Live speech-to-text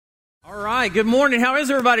All right, good morning. How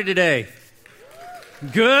is everybody today?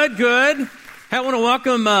 Good. I want to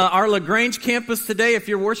welcome our LaGrange campus today. If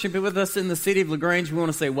you're worshiping with us in the city of LaGrange, we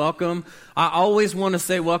want to say welcome. I always want to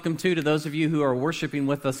say welcome, too, to those of you who are worshiping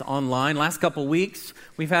with us online. Last couple weeks,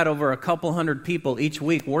 we've had over a couple hundred people each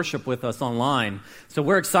week worship with us online. So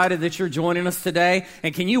we're excited that you're joining us today.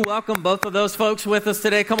 And can you welcome both of those folks with us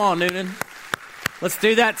today? Come on, Noonan. Let's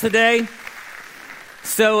do that today.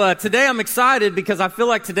 So today I'm excited because I feel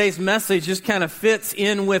like today's message just kind of fits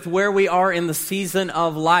in with where we are in the season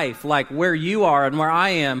of life, like where you are and where I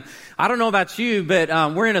am. I don't know about you, but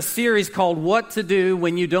we're in a series called What to Do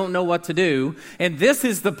When You Don't Know What to Do. And this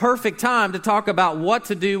is the perfect time to talk about what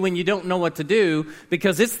to do when you don't know what to do,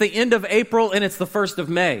 because it's the end of April and it's the 1st of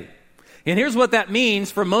May. And here's what that means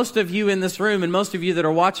for most of you in this room and most of you that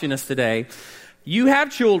are watching us today. You have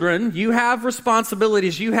children, you have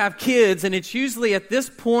responsibilities, you have kids, and it's usually at this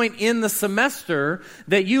point in the semester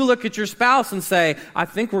that you look at your spouse and say, I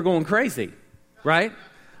think we're going crazy, right?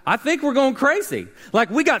 I think we're going crazy. Like,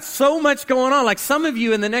 we got so much going on. Like, some of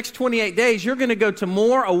you in the next 28 days, you're going to go to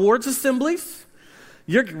more awards assemblies.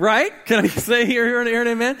 You're right? Can I say here and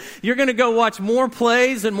amen? You're going to go watch more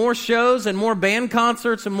plays and more shows and more band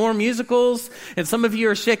concerts and more musicals. And some of you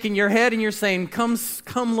are shaking your head and you're saying, come,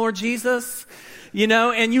 Lord Jesus. You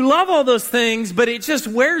know, and you love all those things, but it just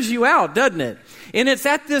wears you out, doesn't it? And it's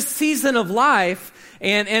at this season of life,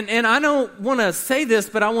 and I don't want to say this,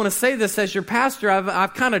 but I want to say this as your pastor.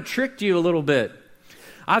 I've kind of tricked you a little bit.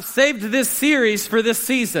 I've saved this series for this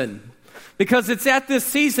season, because it's at this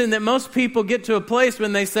season that most people get to a place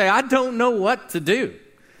when they say, I don't know what to do.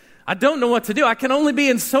 I don't know what to do. I can only be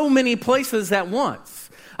in so many places at once.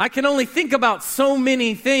 I can only think about so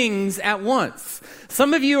many things at once.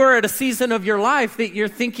 Some of you are at a season of your life that you're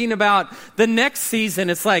thinking about the next season.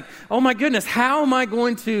 It's like, oh my goodness, how am I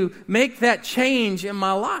going to make that change in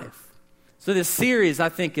my life? So this series, I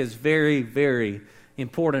think, is very, very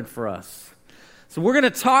important for us. So we're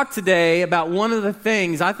going to talk today about one of the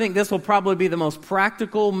things. I think this will probably be the most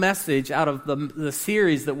practical message out of the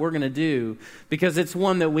series that we're going to do, because it's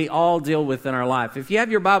one that we all deal with in our life. If you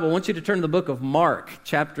have your Bible, I want you to turn to the book of Mark,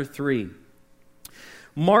 chapter 3.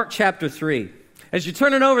 Mark, chapter 3. As you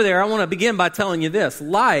turn it over there, I want to begin by telling you this.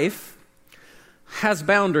 Life has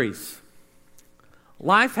boundaries.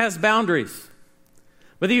 Life has boundaries.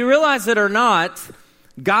 Whether you realize it or not,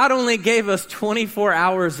 God only gave us 24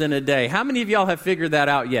 hours in a day. How many of y'all have figured that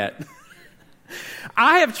out yet?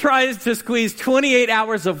 I have tried to squeeze 28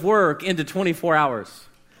 hours of work into 24 hours.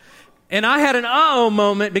 And I had an uh-oh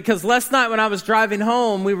moment, because last night when I was driving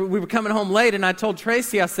home, we were coming home late, and I told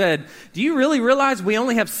Tracy, I said, do you really realize we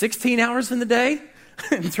only have 16 hours in the day?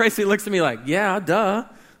 And Tracy looks at me like, yeah, duh.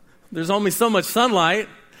 There's only so much sunlight.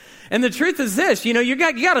 And the truth is this, you know, you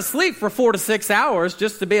got to sleep for 4 to 6 hours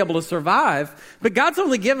just to be able to survive. But God's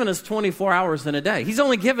only given us 24 hours in a day. He's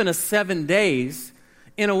only given us 7 days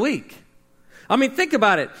in a week. I mean, think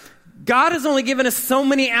about it. God has only given us so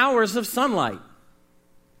many hours of sunlight.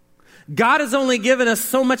 God has only given us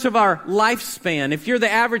so much of our lifespan. If you're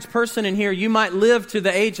the average person in here, you might live to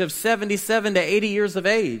the age of 77 to 80 years of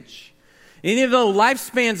age. And even though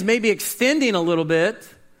lifespans may be extending a little bit,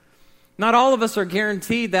 not all of us are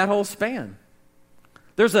guaranteed that whole span.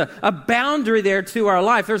 There's a boundary there to our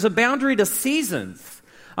life. There's a boundary to seasons.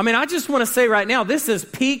 I mean, I just want to say right now, this is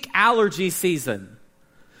peak allergy season.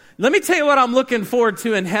 Let me tell you what I'm looking forward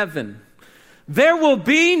to in heaven. There will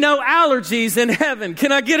be no allergies in heaven.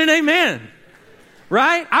 Can I get an amen?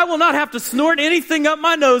 Right? I will not have to snort anything up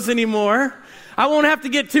my nose anymore. I won't have to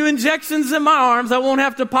get 2 injections in my arms. I won't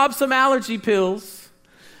have to pop some allergy pills.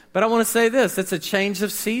 But I want to say this, it's a change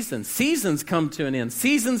of seasons. Seasons come to an end.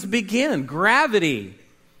 Seasons begin. Gravity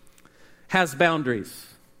has boundaries.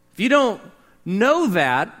 If you don't know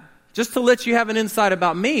that, just to let you have an insight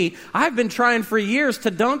about me, I've been trying for years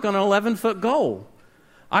to dunk on an 11-foot goal.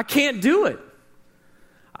 I can't do it.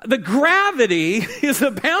 The gravity is a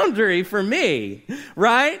boundary for me,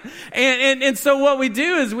 right? And so what we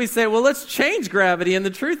do is we say, well, let's change gravity. And the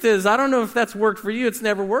truth is, I don't know if that's worked for you. It's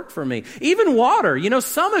never worked for me. Even water. You know,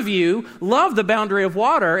 some of you love the boundary of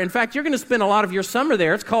water. In fact, you're going to spend a lot of your summer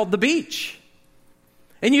there. It's called the beach.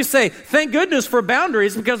 And you say, thank goodness for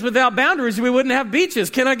boundaries, because without boundaries, we wouldn't have beaches.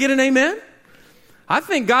 Can I get an amen? I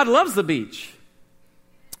think God loves the beach.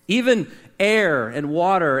 Even air and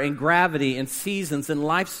water and gravity and seasons and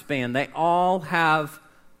lifespan, they all have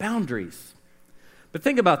boundaries. But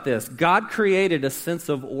think about this. God created a sense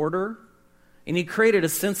of order, and He created a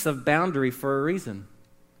sense of boundary for a reason.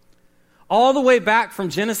 All the way back from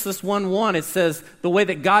Genesis 1:1, it says the way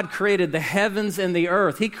that God created the heavens and the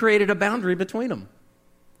earth, He created a boundary between them.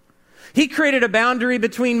 He created a boundary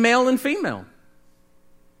between male and female.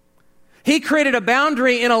 He created a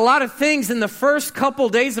boundary in a lot of things in the first couple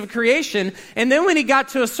days of creation. And then when he got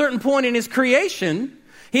to a certain point in his creation,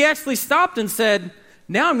 he actually stopped and said,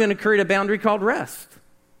 now I'm going to create a boundary called rest.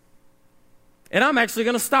 And I'm actually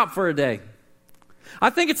going to stop for a day.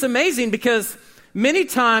 I think it's amazing because many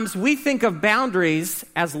times we think of boundaries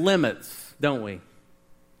as limits, don't we?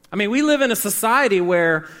 I mean, we live in a society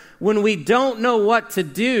where when we don't know what to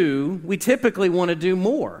do, we typically want to do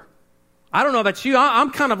more. I don't know about you,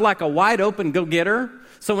 I'm kind of like a wide open go-getter.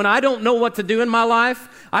 So when I don't know what to do in my life,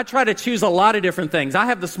 I try to choose a lot of different things. I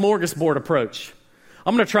have the smorgasbord approach.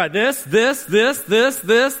 I'm going to try this. And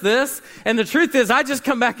the truth is, I just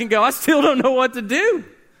come back and go, I still don't know what to do.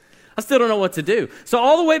 So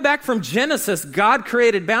all the way back from Genesis, God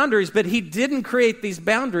created boundaries, but he didn't create these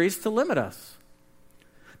boundaries to limit us.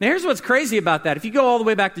 Now here's what's crazy about that. If you go all the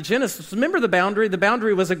way back to Genesis, remember the boundary? The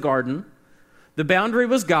boundary was a garden. The boundary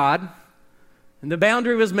was God. And the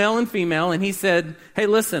boundary was male and female, and he said, hey,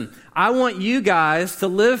 listen, I want you guys to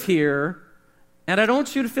live here, and I don't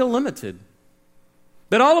want you to feel limited.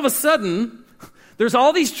 But all of a sudden, there's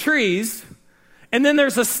all these trees, and then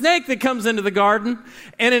there's a snake that comes into the garden,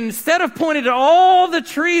 and instead of pointing at all the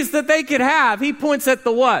trees that they could have, he points at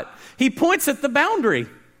the what? He points at the boundary.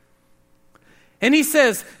 And he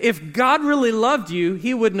says, if God really loved you,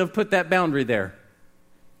 he wouldn't have put that boundary there.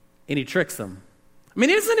 And he tricks them. I mean,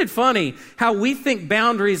 isn't it funny how we think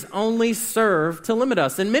boundaries only serve to limit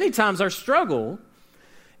us? And many times our struggle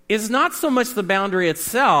is not so much the boundary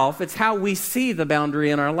itself, it's how we see the boundary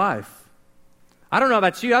in our life. I don't know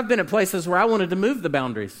about you, I've been at places where I wanted to move the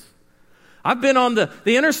boundaries. I've been on the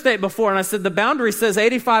interstate before, and I said, the boundary says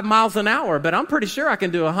 85 miles an hour, but I'm pretty sure I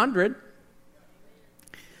can do 100.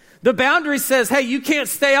 The boundary says, hey, you can't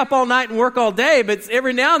stay up all night and work all day, but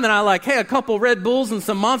every now and then I like, hey, a couple Red Bulls and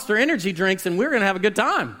some Monster energy drinks, and we're going to have a good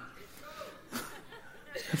time.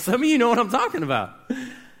 Some of you know what I'm talking about.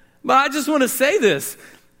 But I just want to say this.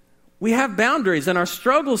 We have boundaries, and our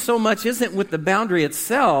struggle so much isn't with the boundary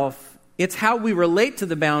itself. It's how we relate to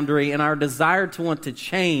the boundary and our desire to want to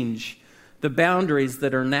change the boundaries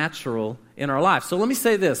that are natural in our life. So let me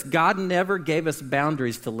say this. God never gave us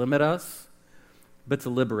boundaries to limit us, but to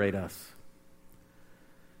liberate us.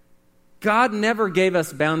 God never gave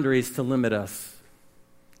us boundaries to limit us.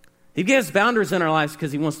 He gave us boundaries in our lives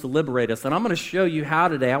because he wants to liberate us. And I'm going to show you how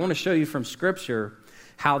today. I want to show you from Scripture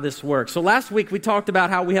how this works. So last week we talked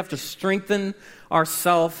about how we have to strengthen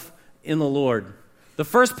ourselves in the Lord. The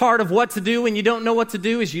first part of what to do when you don't know what to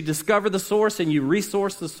do is you discover the source and you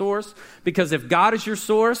resource the source. Because if God is your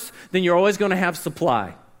source, then you're always going to have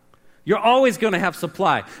supply. You're always going to have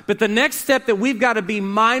supply. But the next step that we've got to be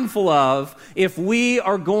mindful of if we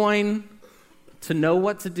are going to know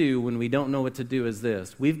what to do when we don't know what to do is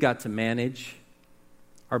this. We've got to manage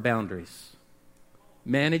our boundaries.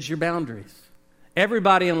 Manage your boundaries.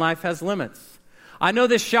 Everybody in life has limits. I know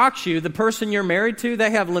this shocks you. The person you're married to, they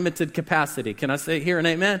have limited capacity. Can I say here an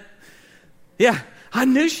amen? Yeah, I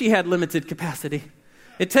knew she had limited capacity.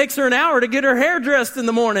 It takes her an hour to get her hair dressed in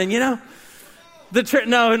the morning, you know.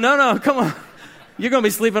 No, come on. You're going to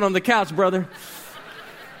be sleeping on the couch, brother.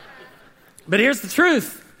 But here's the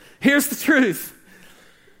truth.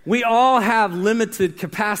 We all have limited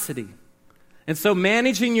capacity. And so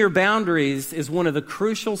managing your boundaries is one of the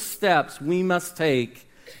crucial steps we must take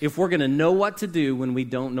if we're going to know what to do when we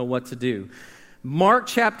don't know what to do. Mark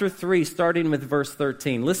chapter 3, starting with verse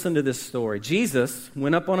 13. Listen to this story. Jesus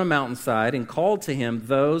went up on a mountainside and called to him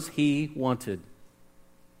those he wanted.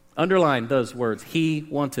 Underline those words, he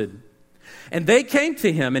wanted. And they came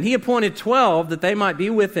to him, and he appointed 12 that they might be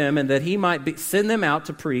with him and that he might send them out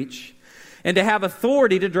to preach and to have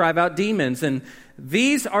authority to drive out demons. And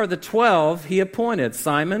these are the 12 he appointed: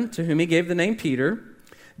 Simon, to whom he gave the name Peter,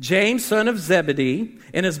 James, son of Zebedee,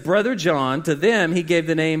 and his brother John. To them he gave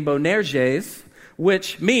the name Boanerges,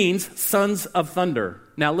 which means sons of thunder.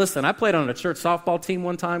 Now listen, I played on a church softball team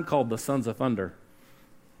one time called the Sons of Thunder.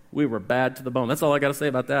 We were bad to the bone. That's all I got to say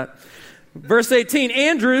about that. Verse 18,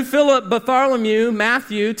 Andrew, Philip, Bartholomew,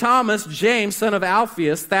 Matthew, Thomas, James, son of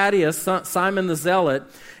Alphaeus, Thaddeus, Simon the Zealot,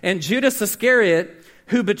 and Judas Iscariot,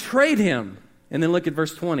 who betrayed him. And then look at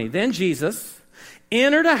verse 20. Then Jesus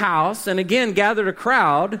entered a house and again gathered a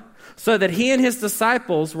crowd so that he and his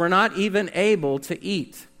disciples were not even able to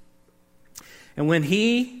eat. And when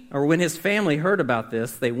his family heard about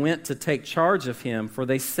this, they went to take charge of him, for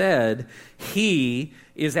they said, he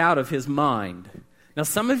is out of his mind. Now,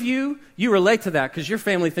 some of you relate to that because your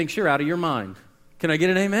family thinks you're out of your mind. Can I get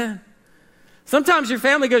an amen? Sometimes your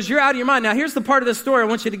family goes, you're out of your mind. Now, here's the part of the story I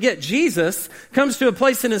want you to get. Jesus comes to a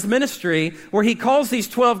place in his ministry where he calls these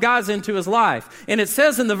 12 guys into his life. And it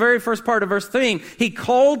says in the very first part of verse 3, he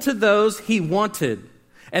called to those he wanted,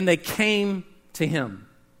 and they came to him.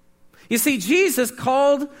 You see, Jesus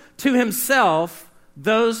called to himself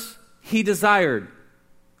those he desired.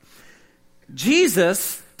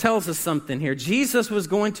 Jesus tells us something here. Jesus was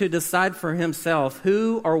going to decide for himself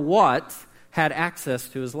who or what had access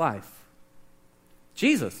to his life.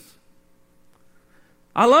 Jesus.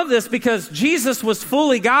 I love this because Jesus was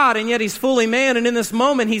fully God and yet he's fully man. And in this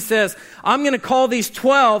moment he says, I'm going to call these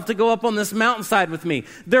 12 to go up on this mountainside with me.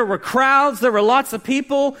 There were crowds, there were lots of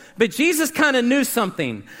people, but Jesus kind of knew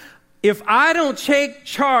something. If I don't take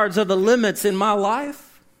charge of the limits in my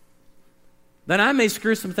life, then I may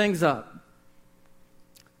screw some things up.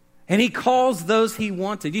 And he calls those he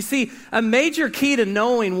wanted. You see, a major key to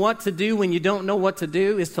knowing what to do when you don't know what to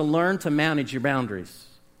do is to learn to manage your boundaries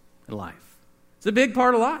in life. It's a big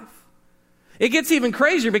part of life. It gets even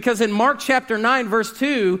crazier because in Mark chapter 9, verse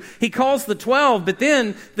 2, he calls the 12, but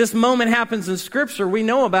then this moment happens in Scripture. We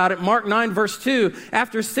know about it. Mark 9, verse 2,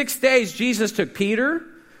 after 6 days, Jesus took Peter,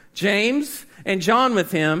 James, and John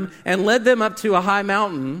with him and led them up to a high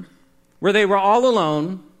mountain where they were all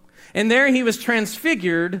alone, and there he was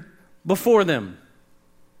transfigured before them.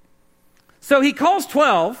 So he calls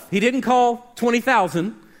 12. He didn't call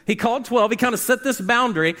 20,000. He called 12. He kind of set this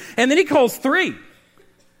boundary. And then he calls 3.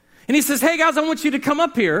 And he says, hey guys, I want you to come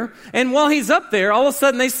up here. And while he's up there, all of a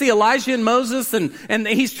sudden they see Elijah and Moses and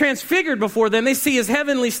he's transfigured before them. They see his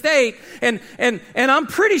heavenly state. And I'm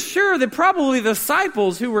pretty sure that probably the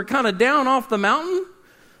disciples who were kind of down off the mountain,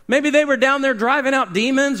 maybe they were down there driving out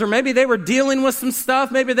demons, or maybe they were dealing with some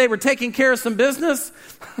stuff. Maybe they were taking care of some business.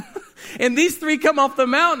 And these 3 come off the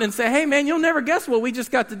mountain and say, hey man, you'll never guess what we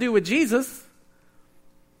just got to do with Jesus.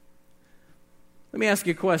 Let me ask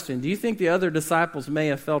you a question. Do you think the other disciples may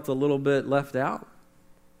have felt a little bit left out?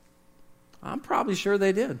 I'm probably sure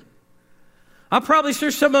they did. I'm probably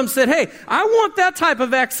sure some of them said, hey, I want that type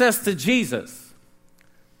of access to Jesus.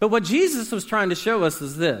 But what Jesus was trying to show us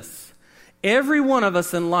is this. Every one of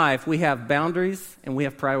us in life, we have boundaries and we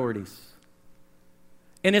have priorities.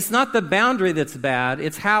 And it's not the boundary that's bad,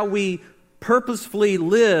 it's how we purposefully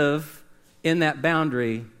live in that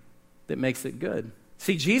boundary that makes it good.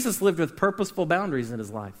 See, Jesus lived with purposeful boundaries in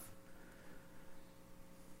his life.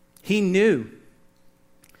 He knew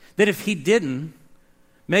that if he didn't,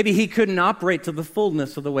 maybe he couldn't operate to the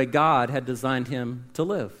fullness of the way God had designed him to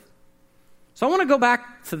live. So I want to go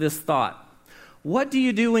back to this thought. What do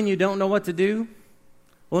you do when you don't know what to do?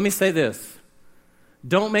 Well, let me say this.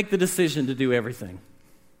 Don't make the decision to do everything.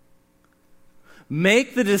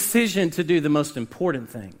 Make the decision to do the most important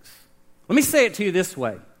things. Let me say it to you this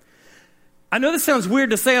way. I know this sounds weird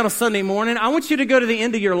to say on a Sunday morning. I want you to go to the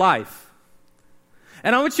end of your life.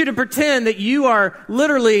 And I want you to pretend that you are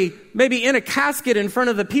literally maybe in a casket in front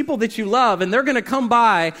of the people that you love, and they're going to come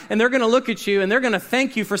by and they're going to look at you and they're going to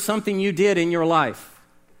thank you for something you did in your life.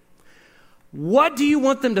 What do you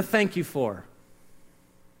want them to thank you for?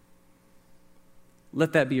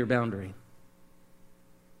 Let that be your boundary.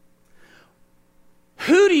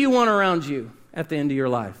 Who do you want around you at the end of your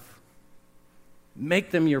life? Make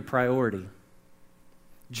them your priority.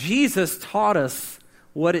 Jesus taught us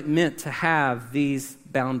what it meant to have these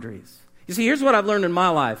boundaries. You see, here's what I've learned in my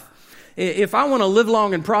life. If I want to live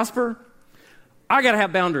long and prosper, I got to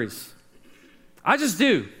have boundaries. I just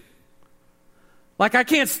do. Like I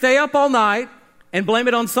can't stay up all night and blame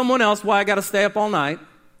it on someone else why I got to stay up all night.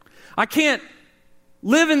 I can't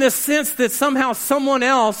live in this sense that somehow someone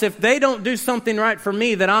else, if they don't do something right for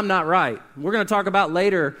me, that I'm not right. We're going to talk about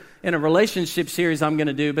later in a relationship series I'm going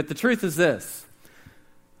to do, but the truth is this.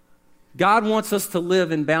 God wants us to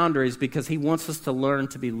live in boundaries because he wants us to learn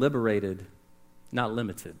to be liberated, not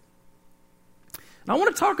limited. And I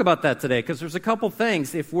want to talk about that today because there's a couple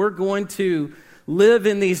things. If we're going to live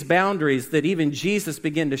in these boundaries that even Jesus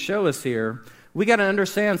began to show us here, we got to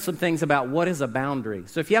understand some things about what is a boundary.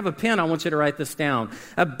 So if you have a pen, I want you to write this down.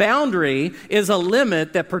 A boundary is a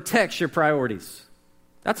limit that protects your priorities.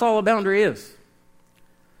 That's all a boundary is.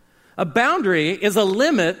 A boundary is a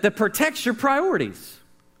limit that protects your priorities.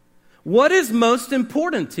 What is most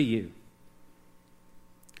important to you?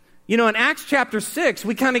 You know, in Acts chapter 6,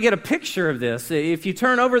 we kind of get a picture of this. If you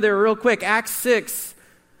turn over there real quick, Acts 6,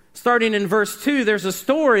 starting in verse 2, there's a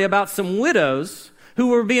story about some widows who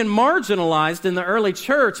were being marginalized in the early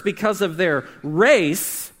church because of their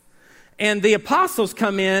race. And the apostles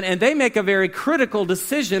come in and they make a very critical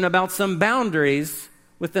decision about some boundaries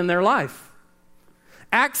within their life.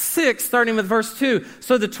 Acts 6, starting with verse 2.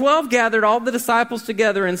 So the 12 gathered all the disciples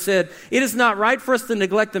together and said, "It is not right for us to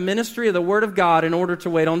neglect the ministry of the word of God in order to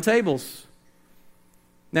wait on tables."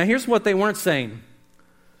 Now here's what they weren't saying.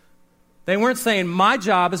 They weren't saying, my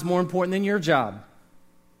job is more important than your job.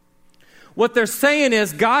 What they're saying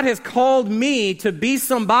is, God has called me to be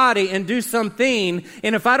somebody and do something,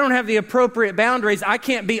 and if I don't have the appropriate boundaries, I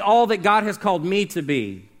can't be all that God has called me to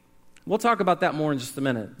be. We'll talk about that more in just a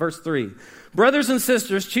minute. Verse 3. Brothers and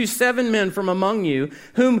sisters, choose 7 men from among you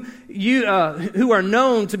who are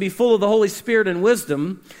known to be full of the Holy Spirit and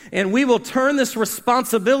wisdom, and we will turn this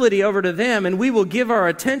responsibility over to them, and we will give our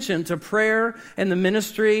attention to prayer and the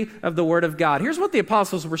ministry of the Word of God. Here's what the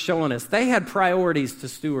apostles were showing us. They had priorities to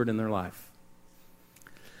steward in their life.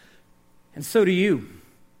 And so do you.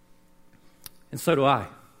 And so do I.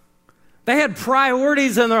 They had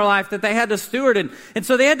priorities in their life that they had to steward. And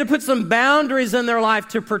so they had to put some boundaries in their life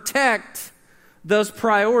to protect those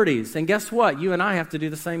priorities. And guess what? You and I have to do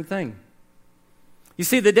the same thing. You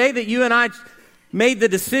see, the day that you and I made the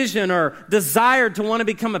decision or desired to want to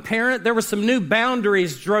become a parent, there were some new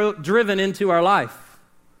boundaries driven into our life.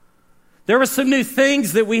 There were some new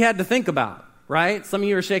things that we had to think about, right? Some of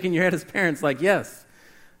you are shaking your head as parents like, yes.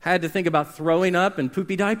 Had to think about throwing up and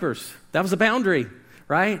poopy diapers. That was a boundary,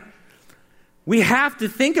 right? We have to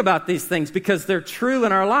think about these things because they're true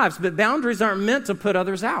in our lives, but boundaries aren't meant to put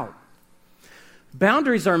others out.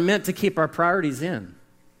 Boundaries are meant to keep our priorities in.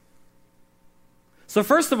 So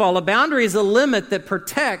first of all, a boundary is a limit that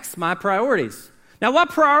protects my priorities. Now, what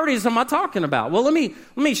priorities am I talking about? Well, let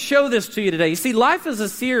me show this to you today. You see, life is a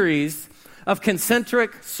series of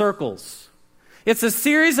concentric circles. It's a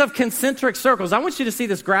series of concentric circles. I want you to see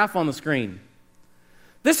this graph on the screen.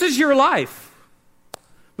 This is your life.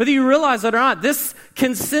 Whether you realize it or not, this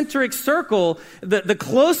concentric circle, the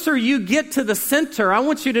closer you get to the center, I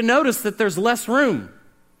want you to notice that there's less room.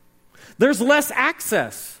 There's less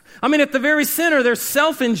access. I mean, at the very center, there's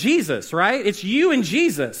self and Jesus, right? It's you and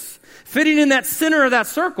Jesus fitting in that center of that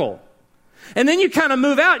circle. And then you kind of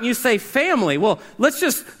move out and you say family. Well, let's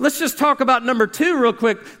just talk about number 2 real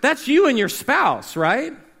quick. That's you and your spouse,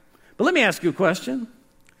 right? But let me ask you a question.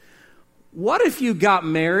 What if you got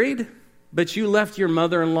married, but you left your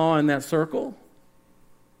mother-in-law in that circle?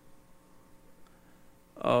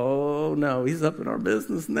 Oh, no, he's up in our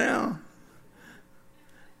business now.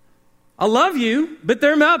 I love you, but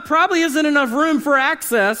there probably isn't enough room for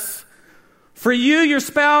access for you, your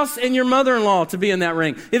spouse, and your mother-in-law to be in that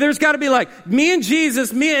ring. There's got to be like me and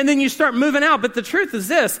Jesus, and then you start moving out. But the truth is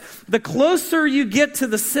this, the closer you get to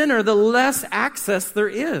the center, the less access there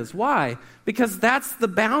is. Why? Because that's the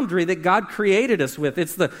boundary that God created us with.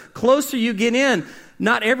 It's the closer you get in,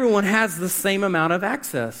 not everyone has the same amount of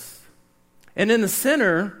access. And in the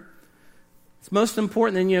center, it's most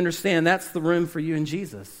important that you understand that's the room for you and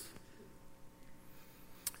Jesus.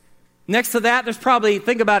 Next to that, there's probably,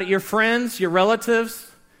 think about it, your friends, your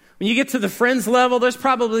relatives. When you get to the friends level, there's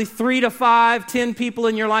probably 3 to 5, 10 people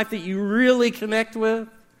in your life that you really connect with.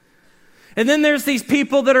 And then there's these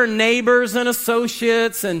people that are neighbors and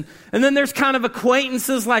associates. And then there's kind of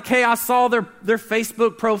acquaintances like, hey, I saw their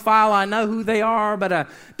Facebook profile. I know who they are, but I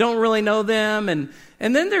don't really know them. And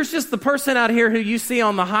then there's just the person out here who you see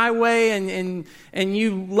on the highway and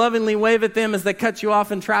you lovingly wave at them as they cut you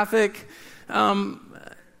off in traffic.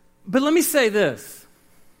 But let me say this.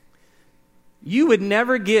 You would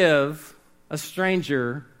never give a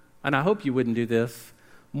stranger, and I hope you wouldn't do this,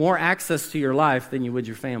 more access to your life than you would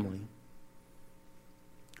your family.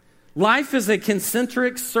 Life is a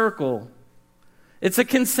concentric circle. It's a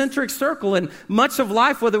concentric circle, and much of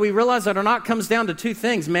life, whether we realize it or not, comes down to 2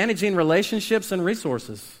 things, managing relationships and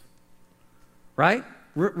resources. Right?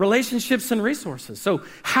 Relationships and resources. So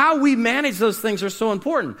how we manage those things are so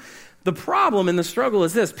important. The problem and the struggle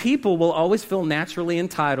is this. People will always feel naturally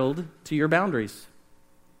entitled to your boundaries.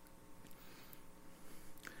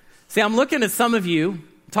 See, I'm looking at some of you,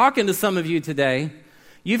 talking to some of you today.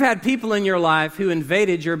 You've had people in your life who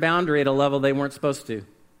invaded your boundary at a level they weren't supposed to.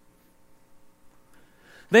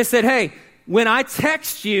 They said, hey, when I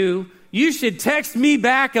text you, you should text me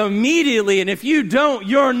back immediately, and if you don't,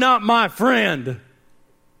 you're not my friend.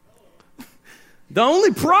 The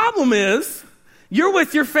only problem is, you're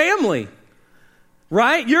with your family,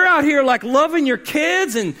 right? You're out here like loving your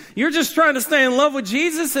kids and you're just trying to stay in love with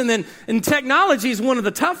Jesus. And technology is one of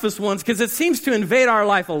the toughest ones because it seems to invade our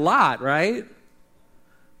life a lot, right?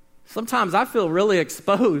 Sometimes I feel really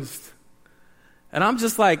exposed. And I'm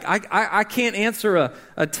just like, I can't answer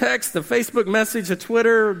a text, a Facebook message, a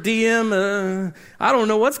Twitter, DM. I don't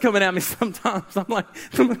know what's coming at me sometimes. I'm like,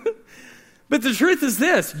 but the truth is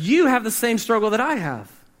this, you have the same struggle that I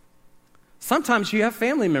have. Sometimes you have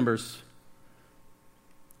family members,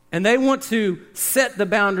 and they want to set the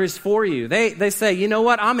boundaries for you. They say, you know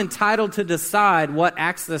what, I'm entitled to decide what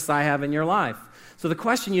access I have in your life. So the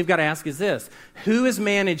question you've got to ask is this: who is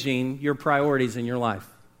managing your priorities in your life?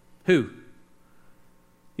 Who?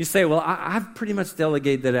 You say, well, I've pretty much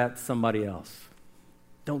delegated that to somebody else.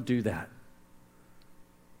 Don't do that.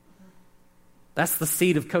 That's the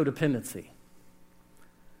seed of codependency.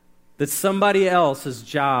 That somebody else's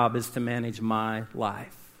job is to manage my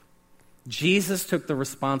life. Jesus took the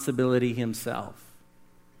responsibility himself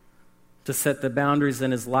to set the boundaries in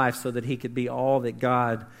his life so that he could be all that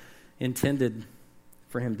God intended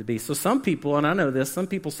for him to be. So some people, and I know this, some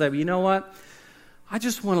people say, well, you know what? I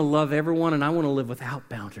just want to love everyone and I want to live without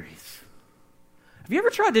boundaries. Have you ever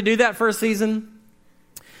tried to do that for a season?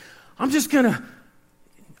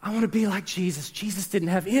 I want to be like Jesus. Jesus didn't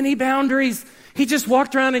have any boundaries. He just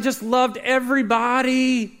walked around and just loved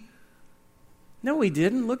everybody. No, he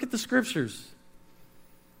didn't. Look at the scriptures.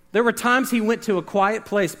 There were times he went to a quiet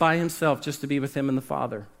place by himself just to be with him and the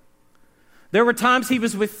Father. There were times he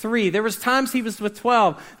was with 3. There was times he was with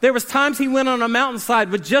 12. There was times he went on a mountainside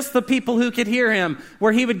with just the people who could hear him,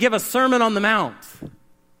 where he would give a sermon on the mount.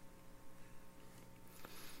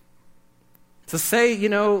 To say,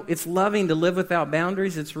 it's loving to live without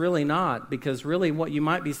boundaries, it's really not. Because really what you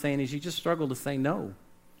might be saying is you just struggle to say no.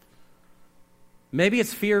 Maybe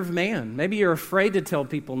it's fear of man. Maybe you're afraid to tell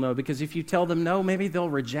people no, because if you tell them no, maybe they'll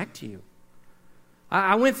reject you.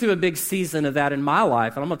 I went through a big season of that in my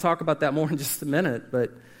life, and I'm going to talk about that more in just a minute,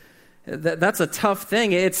 but that's a tough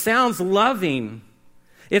thing. It sounds loving.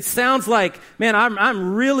 It sounds like, man,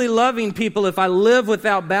 I'm really loving people if I live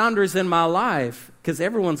without boundaries in my life, because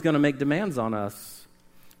everyone's going to make demands on us.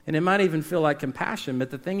 And it might even feel like compassion,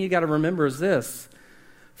 but the thing you got to remember is this: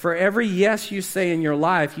 for every yes you say in your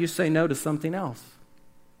life, you say no to something else.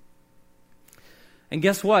 And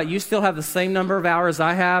guess what? You still have the same number of hours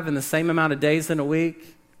I have and the same amount of days in a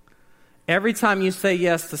week. Every time you say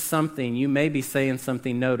yes to something, you may be saying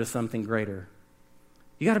something no to something greater.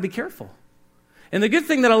 You got to be careful. And the good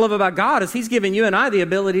thing that I love about God is he's given you and I the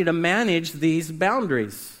ability to manage these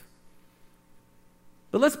boundaries.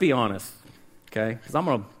 But let's be honest, okay? Because I'm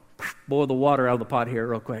going to boil the water out of the pot here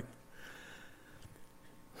real quick.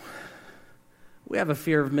 We have a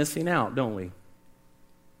fear of missing out, don't we?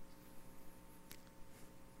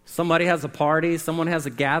 Somebody has a party, someone has a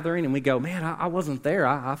gathering, and we go, man, I wasn't there.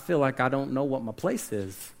 I feel like I don't know what my place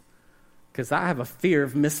is because I have a fear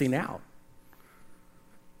of missing out.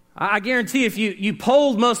 I guarantee if you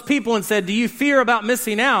polled most people and said, do you fear about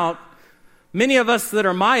missing out? Many of us that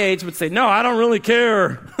are my age would say, no, I don't really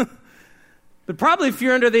care. But probably if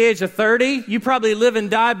you're under the age of 30, you probably live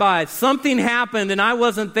and die by something happened and I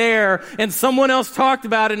wasn't there and someone else talked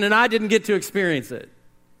about it and I didn't get to experience it.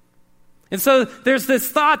 And so there's this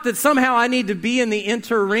thought that somehow I need to be in the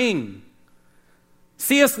inner ring.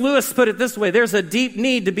 C.S. Lewis put it this way: there's a deep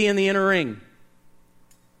need to be in the inner ring.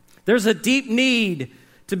 There's a deep need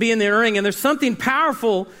to be in the inner ring. And there's something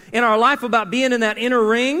powerful in our life about being in that inner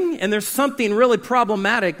ring, and there's something really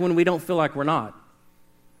problematic when we don't feel like we're not.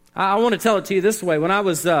 I want to tell it to you this way. When I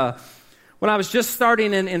was just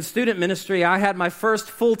starting in student ministry, I had my first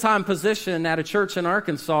full-time position at a church in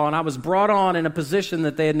Arkansas, and I was brought on in a position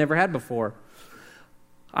that they had never had before.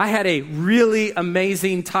 I had a really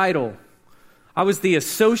amazing title. I was the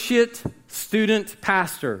associate student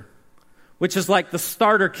pastor, which is like the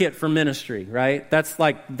starter kit for ministry, right? That's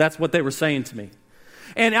what they were saying to me.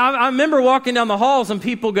 And I remember walking down the halls and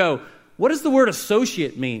people go, what does the word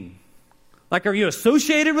associate mean? Like, are you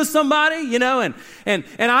associated with somebody? And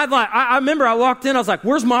I remember I walked in, I was like,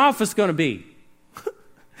 where's my office going to be?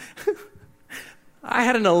 I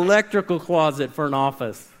had an electrical closet for an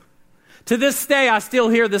office. To this day, I still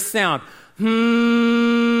hear this sound.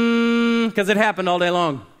 Because it happened all day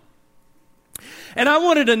long. And I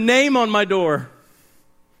wanted a name on my door.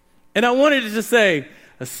 And I wanted it to say,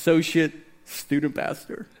 associate student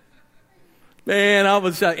pastor. Man, I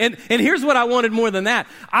was shocked. And here's what I wanted more than that.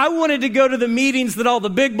 I wanted to go to the meetings that all the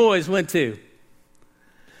big boys went to.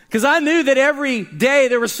 Because I knew that every day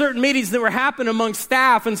there were certain meetings that were happening among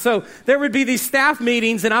staff. And so there would be these staff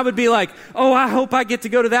meetings and I would be like, oh, I hope I get to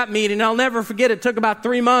go to that meeting. And I'll never forget, it took about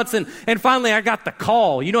 3 months. And finally I got the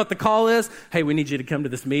call. You know what the call is? Hey, we need you to come to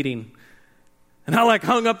this meeting. And I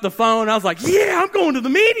hung up the phone. I was like, yeah, I'm going to the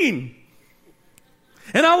meeting.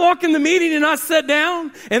 And I walk in the meeting and I sat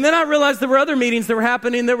down. And then I realized there were other meetings that were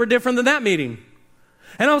happening that were different than that meeting.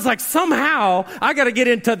 And I was like, somehow I got to get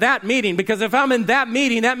into that meeting, because if I'm in that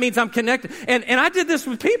meeting, that means I'm connected. And I did this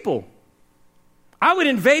with people. I would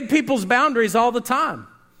invade people's boundaries all the time.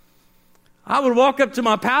 I would walk up to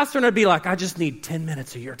my pastor and I'd be like, I just need 10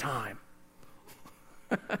 minutes of your time.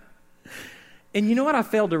 And you know what I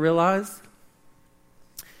failed to realize?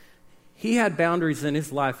 He had boundaries in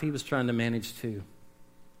his life he was trying to manage too.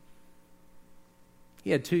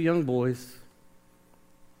 He had 2 young boys,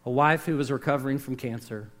 a wife who was recovering from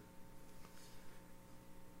cancer.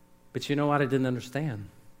 But you know what I didn't understand?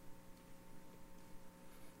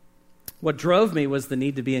 What drove me was the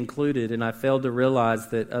need to be included, and I failed to realize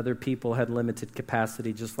that other people had limited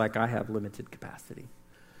capacity just like I have limited capacity.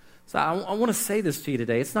 So I want to say this to you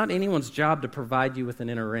today. It's not anyone's job to provide you with an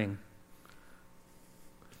inner ring.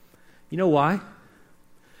 You know why?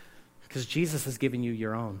 Because Jesus has given you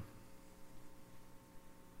your own.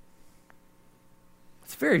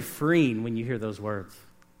 It's very freeing when you hear those words.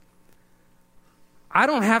 I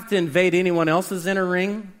don't have to invade anyone else's inner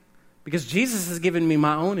ring because Jesus has given me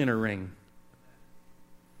my own inner ring.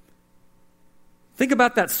 Think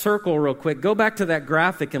about that circle real quick. Go back to that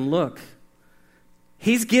graphic and look.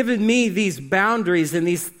 He's given me these boundaries and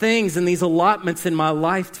these things and these allotments in my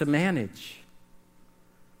life to manage.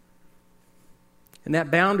 And that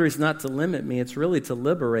boundary is not to limit me. It's really to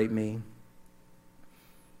liberate me.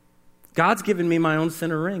 God's given me my own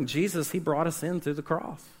center ring. Jesus, He brought us in through the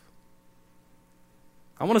cross.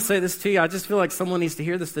 I want to say this to you. I just feel like someone needs to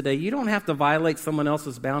hear this today. You don't have to violate someone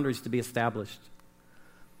else's boundaries to be established.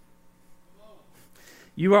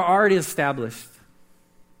 You are already established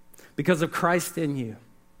because of Christ in you.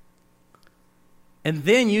 And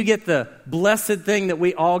then you get the blessed thing that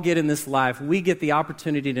we all get in this life. We get the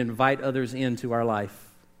opportunity to invite others into our life.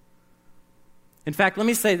 In fact, let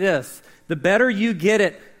me say this. The better you get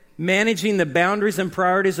at managing the boundaries and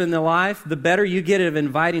priorities in the life, the better you get at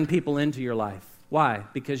inviting people into your life. Why?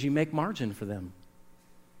 Because you make margin for them.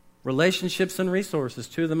 Relationships and resources,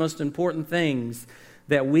 2 of the most important things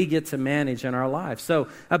that we get to manage in our life. So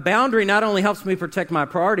a boundary not only helps me protect my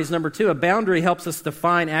priorities, number 2, a boundary helps us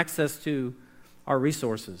define access to our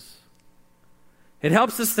resources. It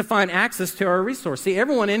helps us define access to our resources. See,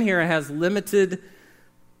 everyone in here has limited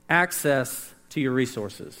access to your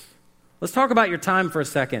resources. Let's talk about your time for a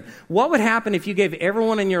second. What would happen if you gave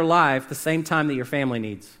everyone in your life the same time that your family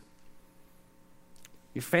needs?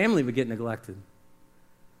 Your family would get neglected.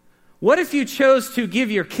 What if you chose to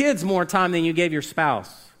give your kids more time than you gave your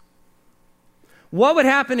spouse? What would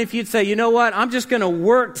happen if you'd say, you know what, I'm just going to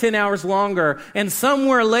work 10 hours longer, and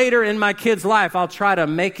somewhere later in my kid's life, I'll try to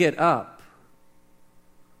make it up?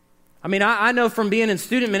 I mean, I know from being in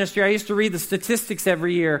student ministry, I used to read the statistics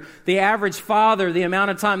every year. The average father, the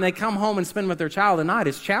amount of time they come home and spend with their child at night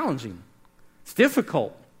is challenging. It's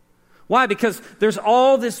difficult. Why? Because there's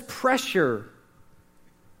all this pressure.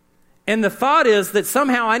 And the thought is that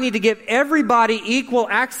somehow I need to give everybody equal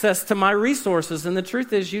access to my resources, and the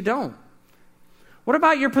truth is you don't. What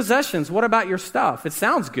about your possessions? What about your stuff? It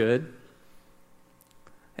sounds good.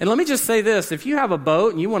 And let me just say this. If you have a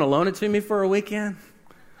boat and you want to loan it to me for a weekend,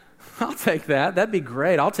 I'll take that. That'd be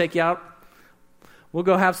great. I'll take you out. We'll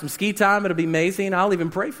go have some ski time. It'll be amazing. I'll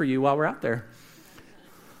even pray for you while we're out there.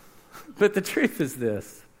 But the truth is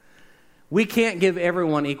this. We can't give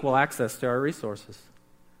everyone equal access to our resources.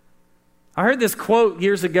 I heard this quote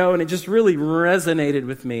years ago, and it just really resonated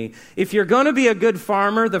with me. If you're going to be a good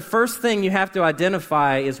farmer, the first thing you have to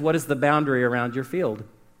identify is what is the boundary around your field.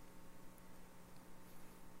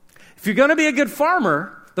 If you're going to be a good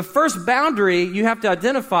farmer, the first boundary you have to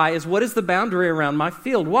identify is what is the boundary around my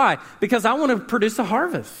field. Why? Because I want to produce a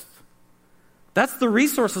harvest. That's the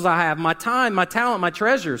resources I have, my time, my talent, my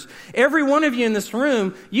treasures. Every one of you in this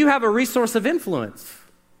room, you have a resource of influence.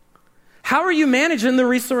 How are you managing the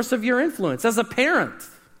resource of your influence as a parent,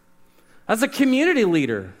 as a community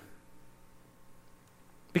leader?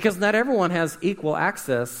 Because not everyone has equal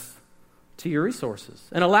access to your resources.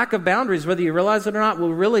 And a lack of boundaries, whether you realize it or not,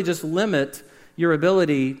 will really just limit your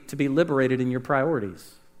ability to be liberated in your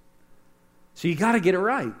priorities. So you got to get it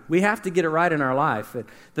right. We have to get it right in our life.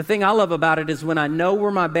 The thing I love about it is when I know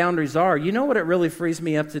where my boundaries are, you know what it really frees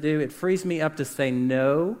me up to do? It frees me up to say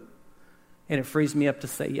no, and it frees me up to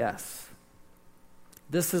say yes.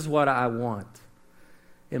 This is what I want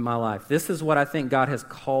in my life. This is what I think God has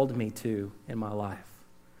called me to in my life.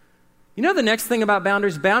 You know the next thing about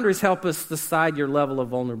boundaries? Boundaries help us decide your level of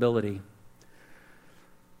vulnerability.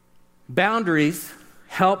 Boundaries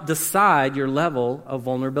help decide your level of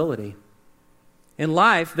vulnerability. In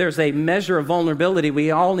life, there's a measure of vulnerability.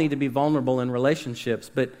 We all need to be vulnerable in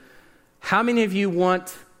relationships. But how many of you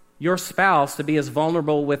want your spouse to be as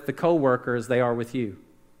vulnerable with the coworker as they are with you?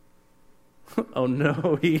 Oh,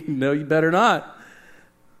 no, you better not.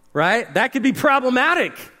 Right? That could be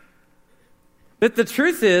problematic. But the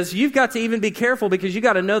truth is, you've got to even be careful because you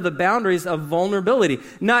got to know the boundaries of vulnerability.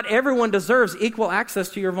 Not everyone deserves equal access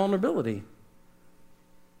to your vulnerability.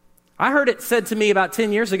 I heard it said to me about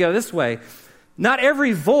 10 years ago this way: not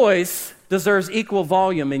every voice deserves equal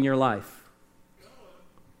volume in your life.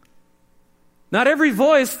 Not every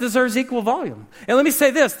voice deserves equal volume. And let me say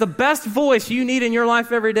this, the best voice you need in your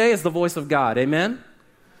life every day is the voice of God. Amen?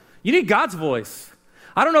 You need God's voice.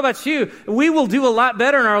 I don't know about you, we will do a lot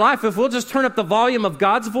better in our life if we'll just turn up the volume of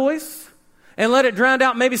God's voice and let it drown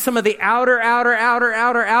out maybe some of the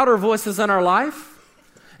outer voices in our life,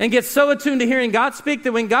 and get so attuned to hearing God speak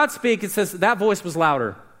that when God speaks, it says that voice was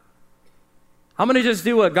louder. I'm going to just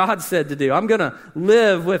do what God said to do. I'm going to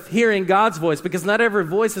live with hearing God's voice, because not every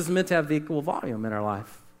voice is meant to have the equal volume in our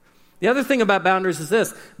life. The other thing about boundaries is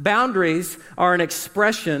this: boundaries are an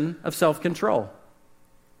expression of self-control.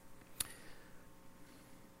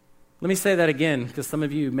 Let me say that again, because some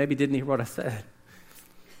of you maybe didn't hear what I said.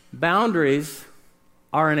 Boundaries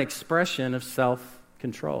are an expression of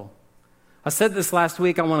self-control. I said this last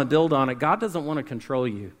week, I want to build on it. God doesn't want to control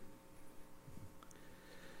you.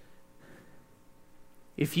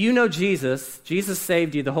 If you know Jesus, Jesus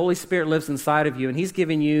saved you, the Holy Spirit lives inside of you, and He's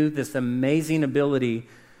given you this amazing ability,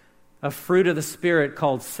 a fruit of the Spirit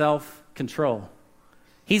called self-control.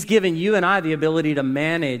 He's given you and I the ability to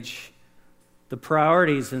manage the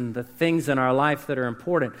priorities and the things in our life that are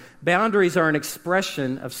important. Boundaries are an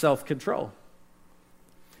expression of self-control.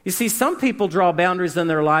 You see, some people draw boundaries in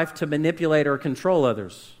their life to manipulate or control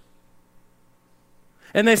others.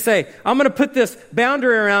 And they say, I'm going to put this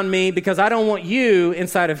boundary around me because I don't want you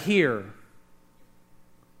inside of here.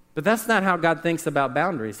 But that's not how God thinks about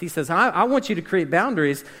boundaries. He says, I want you to create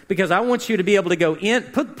boundaries because I want you to be able to go in.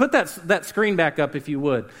 Put that screen back up if you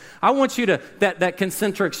would. I want you to, that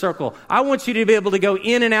concentric circle. I want you to be able to go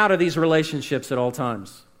in and out of these relationships at all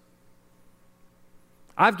times.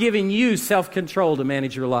 I've given you self-control to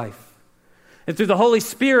manage your life. And through the Holy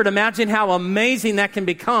Spirit, imagine how amazing that can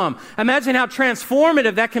become. Imagine how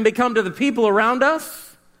transformative that can become to the people around us.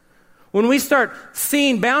 When we start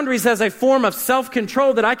seeing boundaries as a form of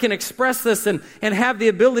self-control, that I can express this and have the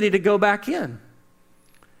ability to go back in.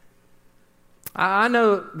 I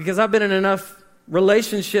know, because I've been in enough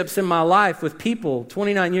relationships in my life with people,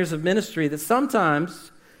 29 years of ministry, that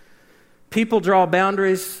sometimes people draw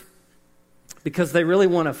boundaries because they really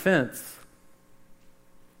want offense,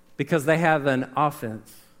 because they have an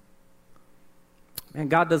offense. Man,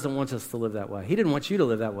 God doesn't want us to live that way. He didn't want you to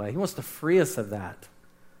live that way. He wants to free us of that.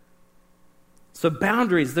 So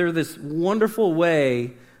boundaries, they're this wonderful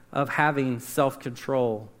way of having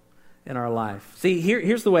self-control in our life. See,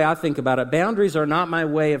 here's the way I think about it. Boundaries are not my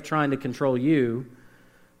way of trying to control you.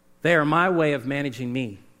 They are my way of managing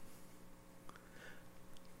me.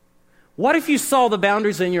 What if you saw the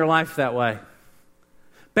boundaries in your life that way?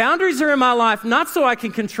 Boundaries are in my life not so I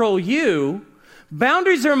can control you.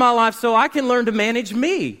 Boundaries are in my life so I can learn to manage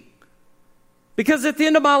me. Because at the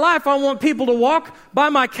end of my life, I want people to walk by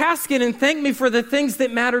my casket and thank me for the things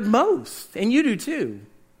that mattered most. And you do too.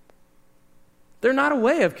 They're not a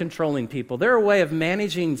way of controlling people. They're a way of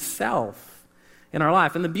managing self in our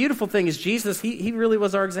life. And the beautiful thing is Jesus, he really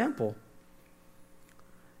was our example.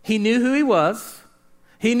 He knew who He was.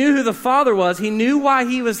 He knew who the Father was. He knew why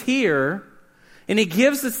He was here. And He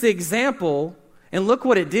gives us the example. And look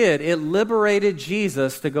what it did. It liberated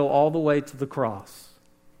Jesus to go all the way to the cross.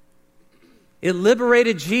 It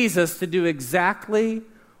liberated Jesus to do exactly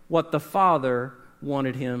what the Father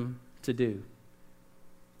wanted Him to do.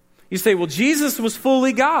 You say, well, Jesus was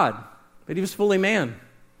fully God, but He was fully man.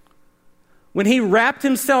 When He wrapped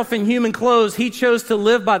Himself in human clothes, He chose to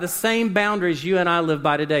live by the same boundaries you and I live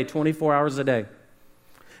by today, 24 hours a day.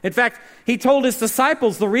 In fact, He told His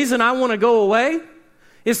disciples, the reason I want to go away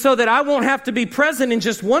is so that I won't have to be present in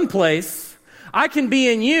just one place. I can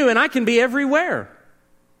be in you and I can be everywhere.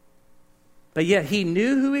 But yet He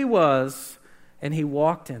knew who He was, and He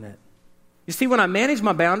walked in it. You see, when I manage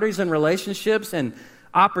my boundaries in relationships and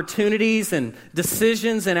opportunities and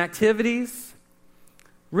decisions and activities,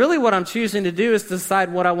 really what I'm choosing to do is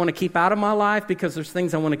decide what I want to keep out of my life, because there's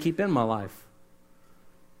things I want to keep in my life.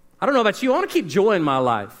 I don't know about you, I want to keep joy in my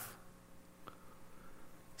life.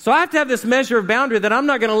 So I have to have this measure of boundary that I'm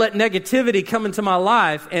not going to let negativity come into my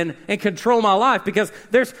life and control my life, because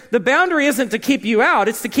the boundary isn't to keep you out,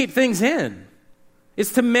 it's to keep things in.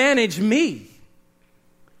 It's to manage me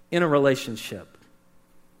in a relationship.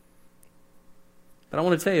 But I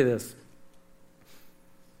want to tell you this.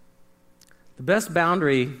 The best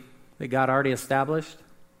boundary that God already established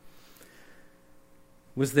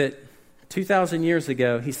was that 2,000 years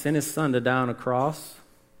ago, He sent His Son to die on a cross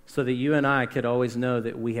so that you and I could always know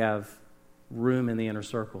that we have room in the inner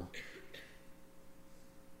circle.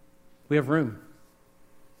 We have room.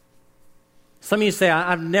 Some of you say,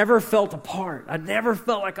 I've never felt apart. I've never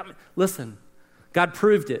felt like I'm... Listen, God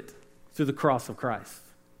proved it through the cross of Christ.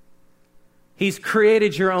 He's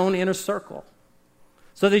created your own inner circle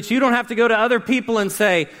so that you don't have to go to other people and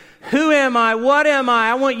say, who am I? What am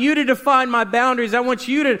I? I want you to define my boundaries. I want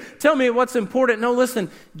you to tell me what's important. No,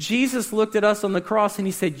 listen, Jesus looked at us on the cross and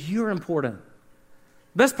he said, you're important.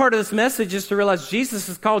 The best part of this message is to realize Jesus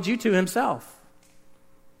has called you to himself.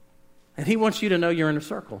 And he wants you to know your inner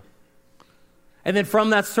circle. And then from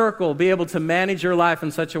that circle, be able to manage your life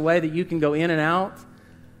in such a way that you can go in and out,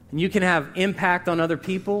 and you can have impact on other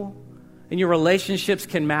people, and your relationships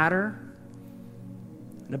can matter.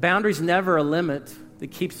 And the boundary's never a limit that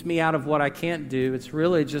keeps me out of what I can't do. It's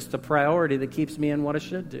really just a priority that keeps me in what I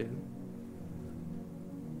should do.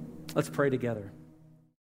 Let's pray together.